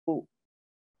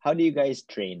how do you guys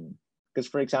train? Because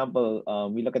for example,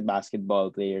 we look at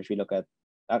basketball players. We look at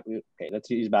okay, let's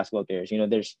use basketball players.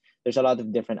 There's a lot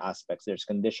of different aspects. There's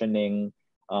conditioning.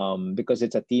 Because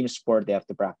it's a team sport, they have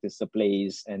to practice the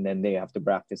plays, and then they have to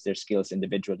practice their skills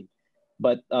individually.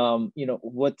 But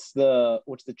what's the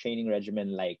training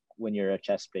regimen like when you're a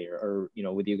chess player, or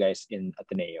with you guys in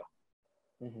Ateneo?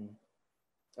 Mm-hmm.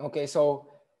 Okay,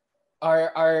 so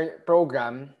our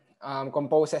program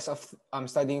composes of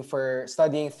studying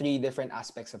three different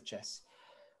aspects of chess.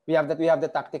 We have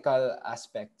the tactical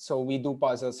aspect, so we do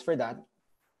puzzles for that.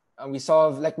 We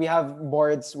have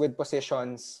boards with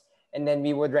positions, and then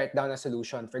we would write down a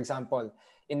solution. For example,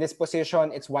 in this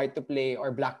position, it's white to play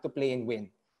or black to play and win.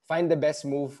 Find the best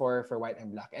move for white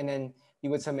and black, and then we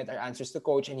would submit our answers to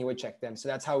coach, and he would check them. So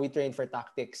that's how we train for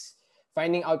tactics,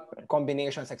 finding out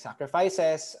combinations like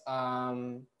sacrifices,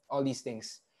 all these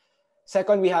things.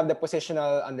 Second, we have the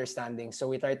positional understanding. So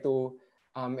we try to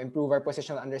improve our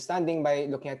positional understanding by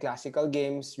looking at classical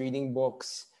games, reading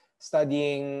books,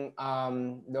 studying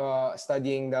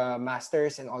the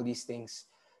masters and all these things.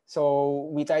 So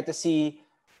we try to see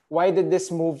how did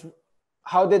this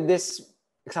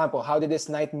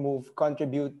knight move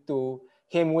contribute to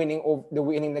him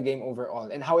winning the game overall,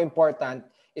 and how important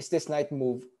is this knight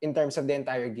move in terms of the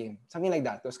entire game, something like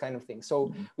that, those kind of things.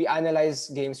 So we analyze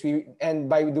games, and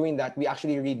by doing that we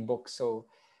actually read books. So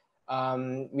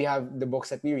we have the books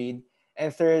that we read.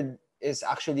 And third is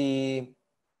actually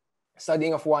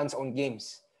studying of one's own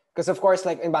games, because of course,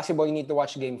 like in basketball, you need to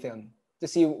watch game film to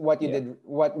see what you did,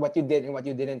 what you did and what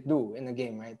you didn't do in the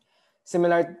game, right?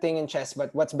 Similar thing in chess,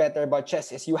 but what's better about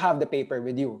chess is you have the paper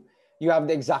with you. You have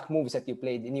the exact moves that you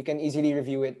played, and you can easily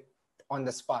review it on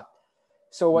the spot.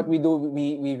 So what we do,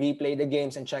 we replay the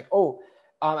games and check.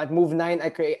 At move 9,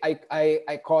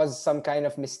 I caused some kind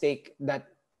of mistake that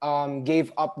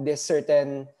gave up this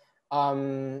certain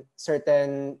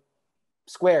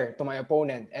square to my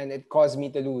opponent, and it caused me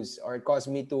to lose, or it caused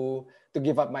me to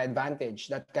give up my advantage,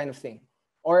 that kind of thing.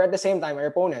 Or at the same time, our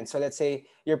opponent. So let's say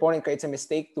your opponent creates a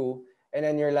mistake too, and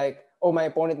then you're like, oh, my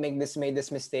opponent made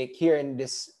this mistake here in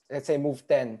this, let's say move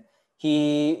 10.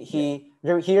 He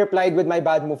replied with my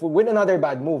bad move with another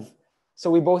bad move. So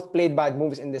we both played bad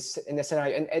moves in this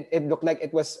scenario, and it looked like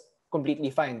it was completely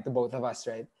fine to both of us,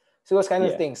 right? So those kind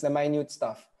of things, the minute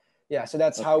stuff. Yeah, so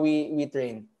that's how we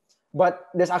train. But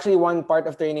there's actually one part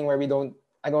of training where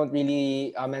I don't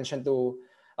really mention to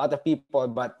a lot of people,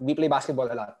 but we play basketball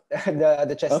a lot.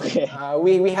 the chess team.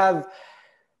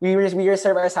 We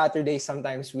reserve our Saturdays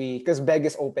sometimes, because Beg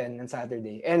is open on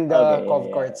Saturday, and the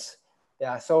Cov courts.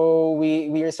 Yeah, so we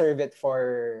reserve it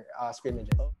for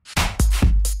scrimmages.